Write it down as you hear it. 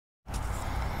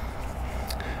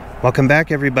Welcome back,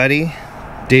 everybody.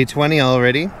 Day 20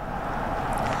 already. In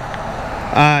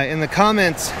the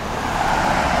comments,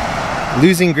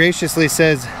 Losing Graciously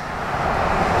says,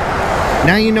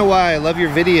 "Now you know why I love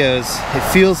your videos. It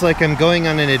feels like I'm going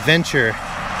on an adventure."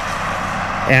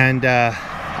 And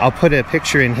I'll put a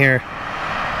picture in here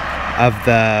of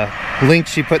the link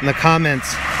she put in the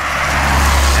comments.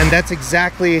 And that's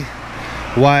exactly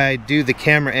why I do the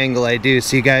camera angle I do,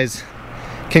 so you guys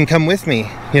can come with me.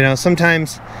 You know,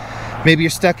 sometimes maybe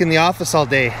you're stuck in the office all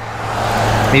day.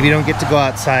 Maybe you don't get to go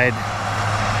outside.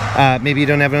 Maybe you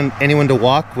don't have anyone to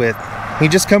walk with. You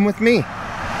just come with me.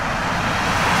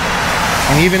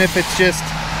 And even if it's just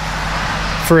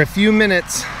for a few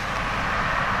minutes,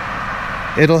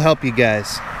 it'll help you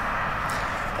guys.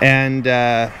 And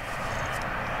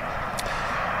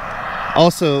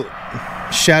also,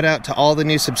 shout out to all the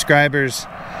new subscribers,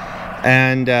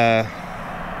 and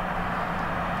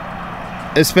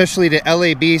especially to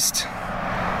LA Beast.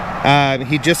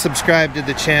 He just subscribed to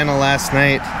the channel last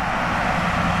night.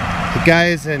 The guy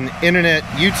is an internet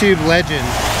YouTube legend,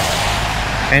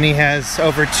 and he has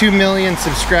over 2 million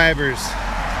subscribers.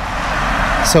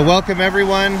 So welcome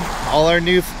everyone, all our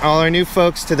new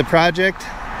folks to the project.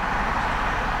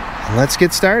 And let's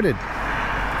get started.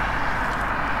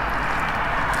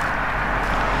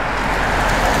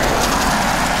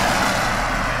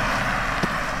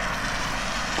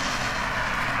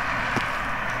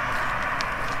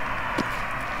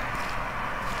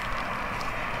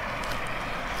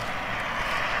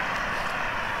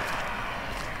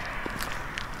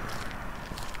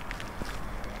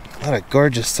 What a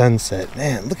gorgeous sunset.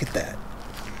 Man, look at that.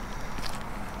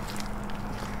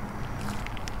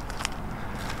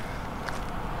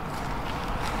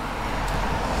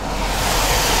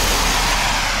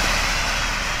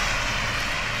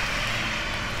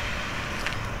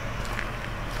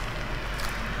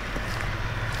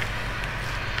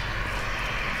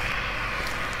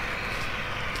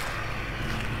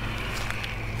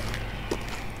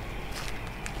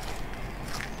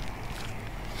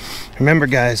 Remember,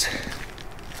 guys,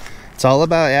 it's all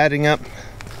about adding up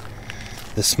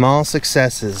the small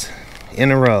successes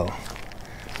in a row.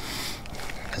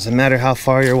 Doesn't matter how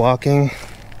far you're walking,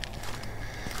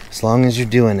 as long as you're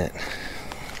doing it.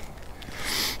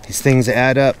 These things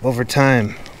add up over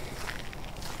time.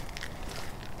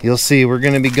 You'll see, we're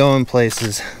going to be going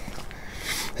places.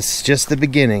 This is just the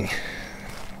beginning.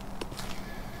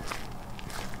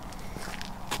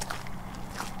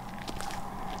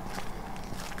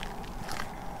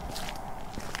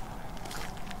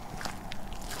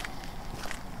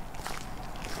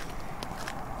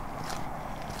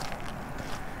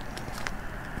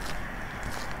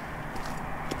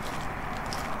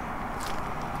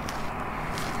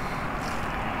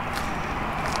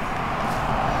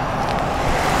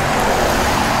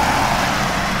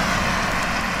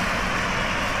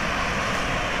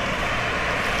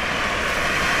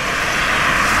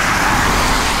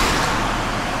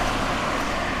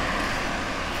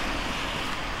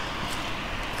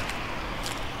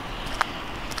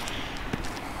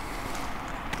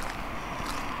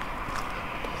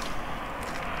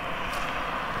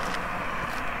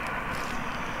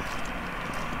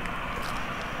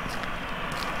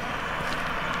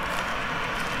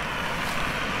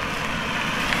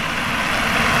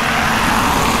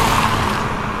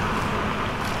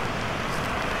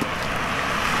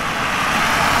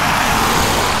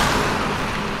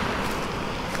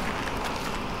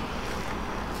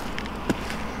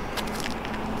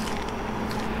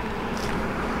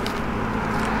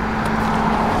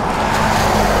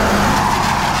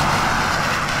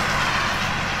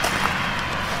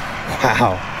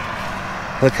 Wow,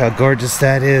 look how gorgeous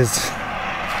that is.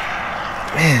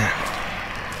 Man.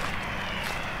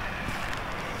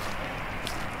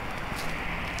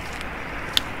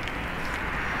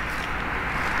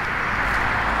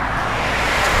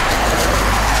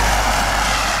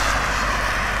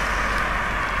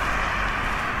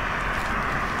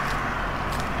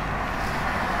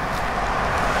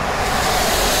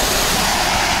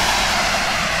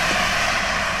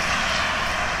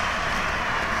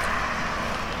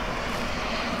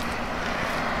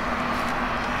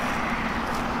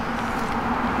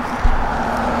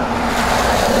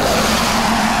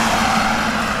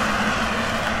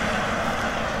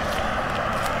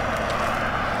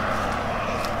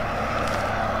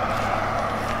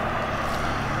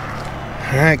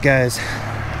 Alright guys,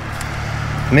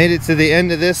 made it to the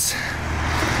end of this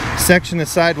section of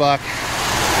sidewalk.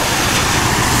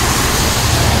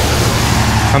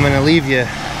 I'm gonna leave you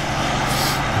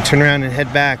and turn around and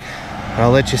head back.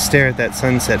 I'll let you stare at that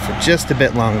sunset for just a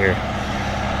bit longer,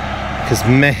 because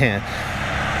man,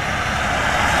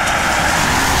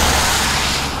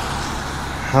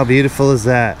 How beautiful is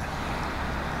that?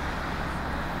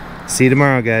 See you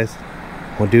tomorrow, guys.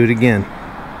 We'll do it again.